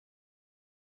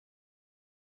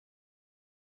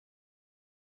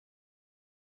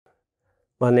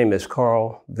My name is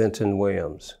Carl Vincent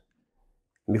Williams.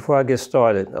 Before I get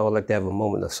started, I would like to have a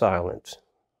moment of silence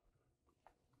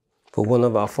for one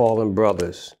of our fallen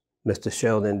brothers, Mr.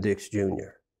 Sheldon Dix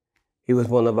Jr. He was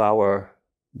one of our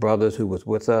brothers who was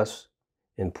with us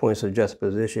in points of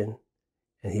juxtaposition,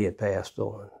 and he had passed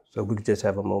on. So we could just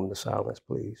have a moment of silence,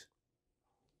 please.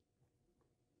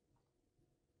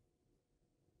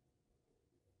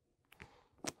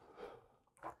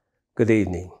 Good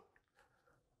evening.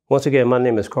 Once again, my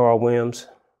name is Carl Williams.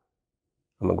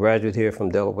 I'm a graduate here from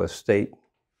Delaware State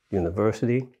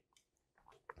University.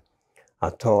 I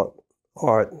taught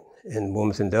art in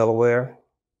Wilmington, Delaware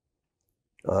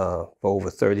for over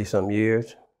 30-some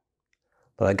years.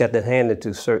 But I got that handed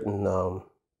to certain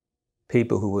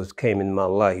people who came in my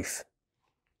life.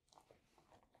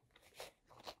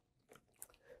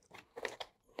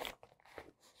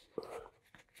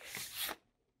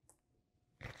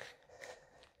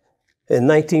 In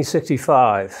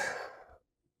 1965,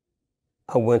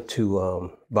 I went to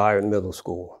Byron Middle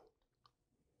School,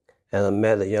 and I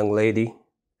met a young lady,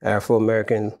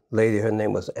 Afro-American lady. Her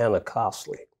name was Anna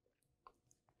Costley.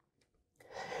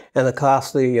 Anna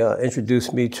Costley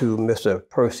introduced me to Mr.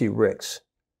 Percy Ricks.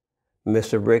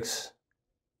 Mr. Ricks,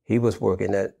 he was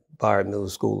working at Byron Middle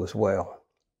School as well.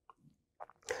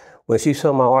 When she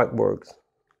saw my artwork,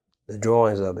 the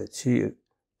drawings of it, she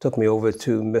took me over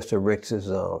to Mr.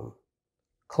 Ricks's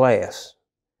class,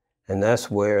 and that's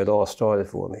where it all started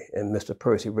for me, in Mr.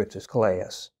 Percy Ricks's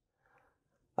class.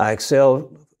 I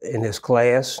excelled in his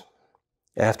class.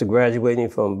 After graduating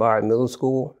from Byron Middle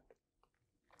School,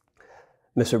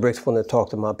 Mr. Ricks wanted to talk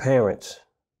to my parents,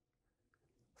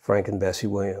 Frank and Bessie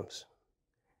Williams.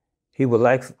 He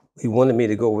wanted me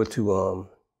to go over to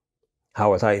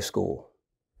Howard High School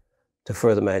to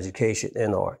further my education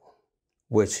in art,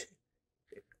 which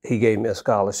he gave me a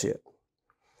scholarship.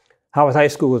 Howard High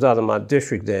School was out of my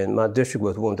district then. My district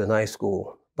was Wilmington High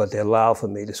School, but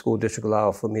the school district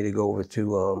allowed for me to go over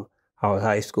to Howard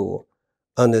High School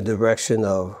under the direction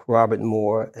of Robert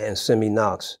Moore and Simi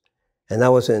Knox. And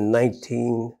that was in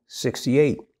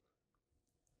 1968.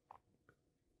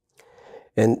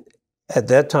 And at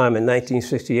that time in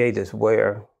 1968 is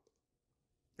where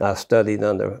I studied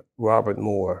under Robert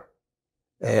Moore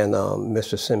and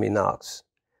Mr. Simi Knox.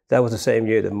 That was the same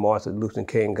year that Martin Luther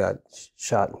King got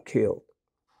shot and killed.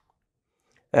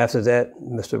 After that,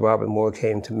 Mr. Robert Moore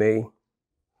came to me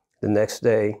the next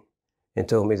day and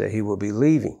told me that he would be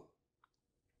leaving.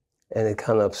 And it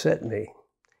kind of upset me.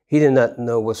 He did not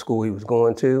know what school he was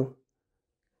going to.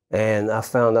 And I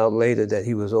found out later that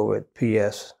he was over at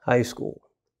PS High School.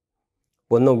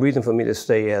 Well, no reason for me to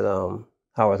stay at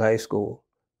Howard High School,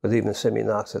 but even Simi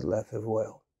Knox had left as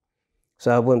well.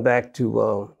 So I went back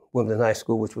to Wilmington High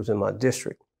School, which was in my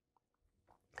district.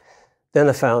 Then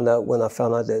when I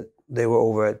found out that they were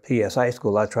over at PS High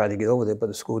School, I tried to get over there, but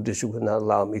the school district would not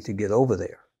allow me to get over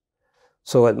there.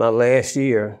 So at my last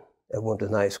year at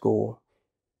Wilmington High School,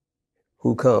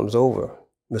 who comes over?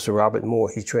 Mr. Robert Moore.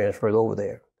 He transferred over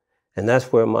there. And that's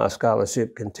where my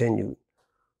scholarship continued,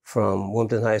 from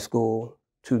Wilmington High School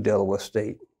to Delaware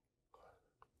State.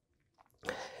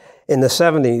 In the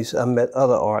 70s, I met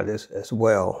other artists as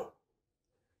well.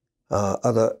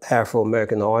 Other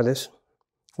Afro-American artists,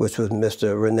 which was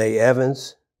Mr. Renee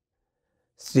Evans,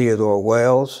 Theodore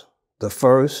Wells, the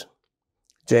first,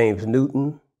 James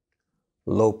Newton,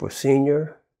 Loper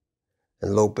Sr.,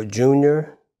 and Loper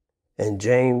Jr., and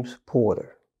James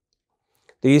Porter.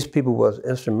 These people was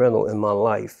instrumental in my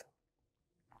life.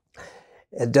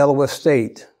 At Delaware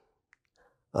State,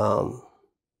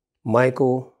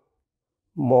 Michael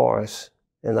Morris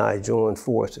and I joined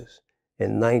forces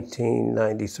in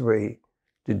 1993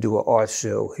 to do an art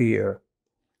show here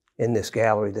in this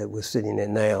gallery that we're sitting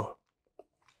in now.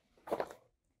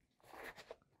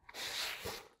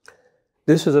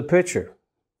 This is a picture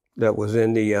that was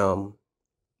in the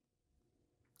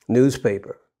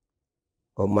newspaper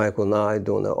of Michael and I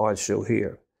doing the art show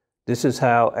here. This is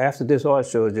how, after this art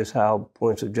show, is just how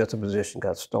Points of Juxtaposition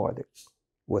got started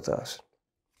with us.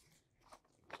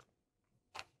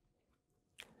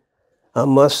 I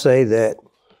must say that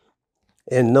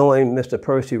in knowing Mr.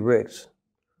 Percy Ricks,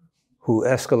 who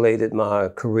escalated my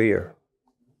career,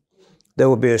 there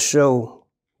will be a show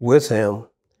with him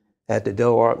at the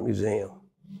Delaware Art Museum,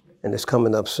 and it's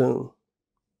coming up soon.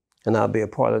 And I'll be a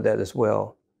part of that as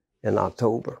well in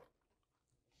October.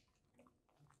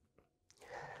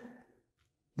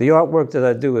 The artwork that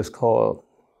I do is called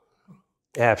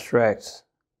abstracts,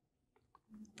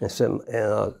 and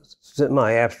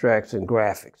semi-abstracts and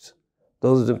graphics.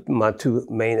 Those are my two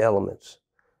main elements.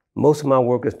 Most of my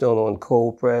work is done on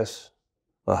cold press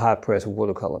or hot press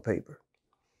watercolor paper.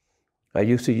 I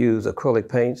used to use acrylic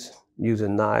paints,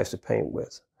 using knives to paint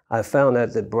with. I found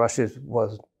that the brushes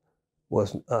was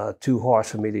too harsh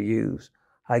for me to use.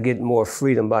 I get more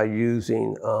freedom by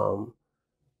using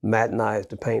matte knives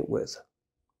to paint with.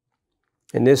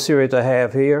 In this series I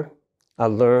have here, I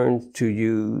learned to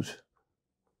use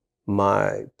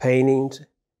my paintings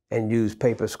and use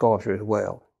paper sculpture as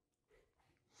well.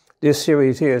 This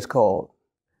series here is called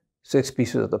 6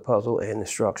 Pieces of the Puzzle and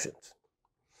Instructions.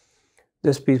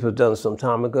 This piece was done some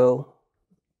time ago,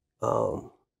 and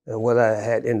what I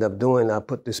had ended up doing, I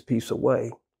put this piece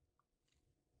away.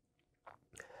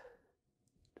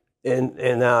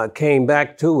 And I came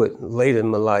back to it later in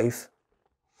my life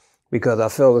because I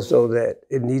felt as though that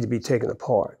it needed to be taken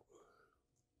apart.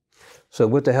 So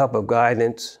with the help of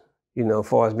guidance, you know, as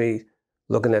far as me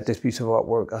looking at this piece of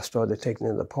artwork, I started taking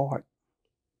it apart.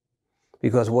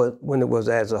 Because when it was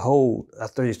as a whole, a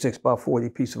 36 by 40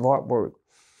 piece of artwork,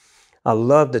 I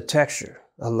loved the texture,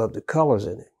 I loved the colors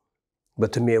in it,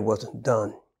 but to me it wasn't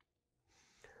done.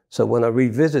 So when I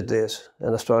revisit this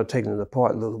and I started taking it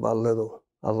apart little by little,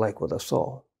 I like what I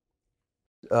saw.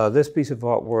 This piece of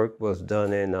artwork was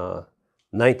done in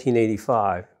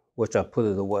 1985, which I put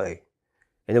it away.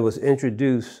 And it was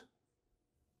introduced,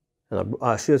 and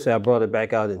I should say I brought it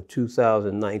back out in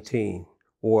 2019,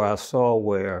 where I saw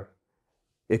where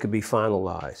it could be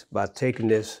finalized by taking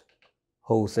this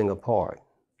whole thing apart.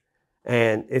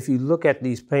 And if you look at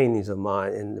these paintings of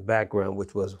mine in the background,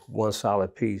 which was one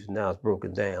solid piece, now it's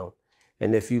broken down.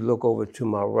 And if you look over to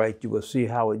my right, you will see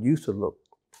how it used to look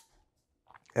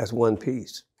as one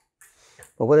piece.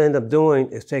 But what I ended up doing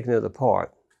is taking it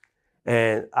apart.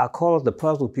 And I call it the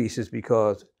puzzle pieces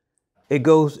because it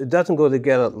doesn't go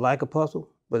together like a puzzle,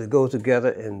 but it goes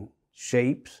together in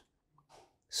shapes,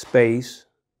 space,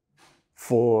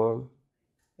 form,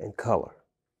 and color.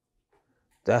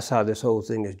 That's how this whole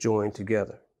thing is joined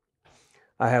together.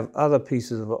 I have other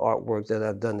pieces of artwork that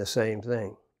have done the same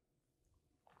thing.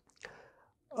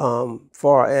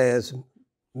 Far as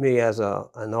me as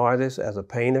an artist, as a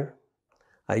painter,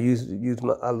 I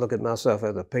look at myself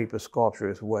as a paper sculptor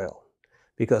as well.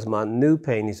 Because my new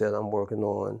paintings that I'm working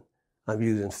on, I'm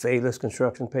using Fayless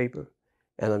construction paper,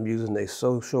 and I'm using a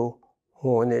social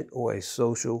hornet or a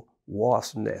social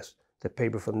wasp nest, the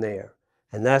paper from there.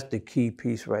 And that's the key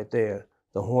piece right there,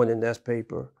 the hornet nest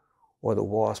paper or the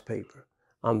wasp paper.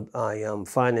 I am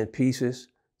finding pieces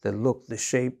that look the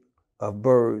shape of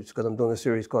birds, because I'm doing a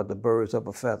series called The Birds of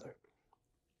a Feather.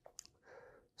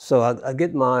 So I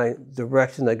get my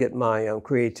direction, I get my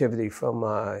creativity from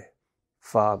my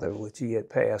father, which he had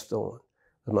passed on.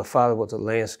 But my father was a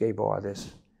landscape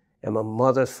artist, and my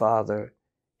mother's father,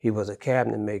 he was a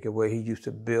cabinet maker where he used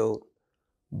to build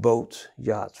boats,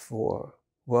 yachts for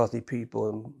wealthy people,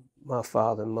 and my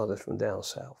father and mother's from down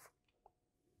south.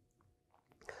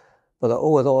 But I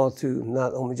owe it all to,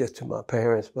 not only just to my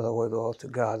parents, but I owe it all to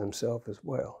God himself as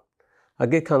well. I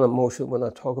get kind of emotional when I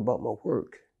talk about my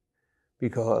work,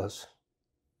 because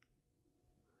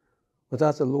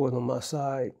without the Lord on my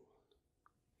side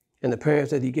and the parents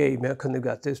that he gave me, I couldn't have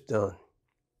got this done.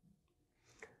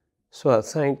 So I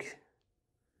thank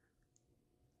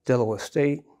Delaware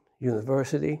State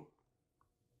University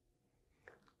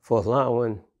for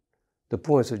allowing the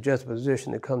points of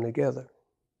juxtaposition to come together.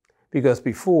 Because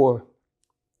before,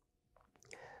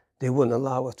 they wouldn't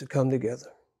allow us to come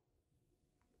together.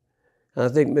 And I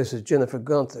thank Mrs. Jennifer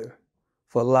Gunther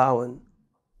for allowing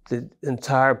the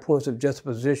entire points of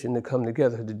juxtaposition to come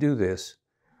together to do this.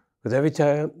 Because every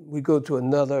time we go to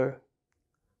another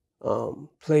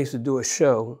place to do a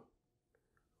show,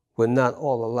 we're not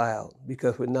all allowed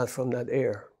because we're not from that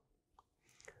era.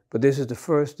 But this is the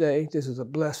first day, this is a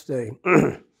blessed day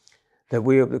that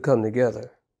we're able to come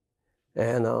together.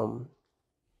 And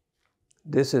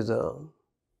this is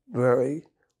very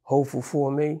hopeful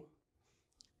for me.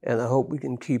 And I hope we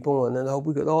can keep on. And I hope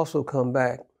we could also come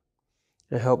back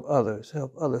and help other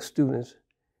students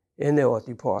in their art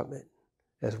department,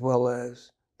 as well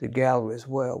as the gallery as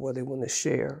well, where they want to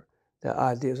share their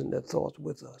ideas and their thoughts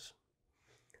with us.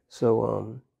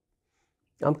 So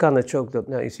I'm kind of choked up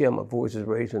now. You see how my voice is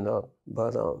raising up,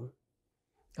 but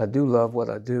I do love what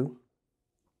I do.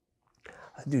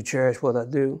 I do cherish what I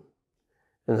do.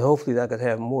 And hopefully I could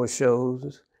have more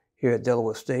shows here at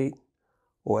Delaware State,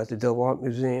 or at the Delaware Art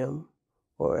Museum,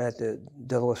 or at the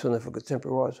Delaware Center for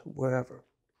Contemporary Arts, wherever.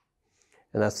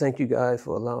 And I thank you guys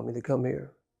for allowing me to come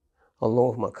here, along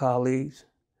with my colleagues,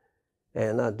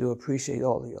 and I do appreciate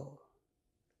all of y'all.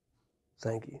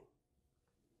 Thank you.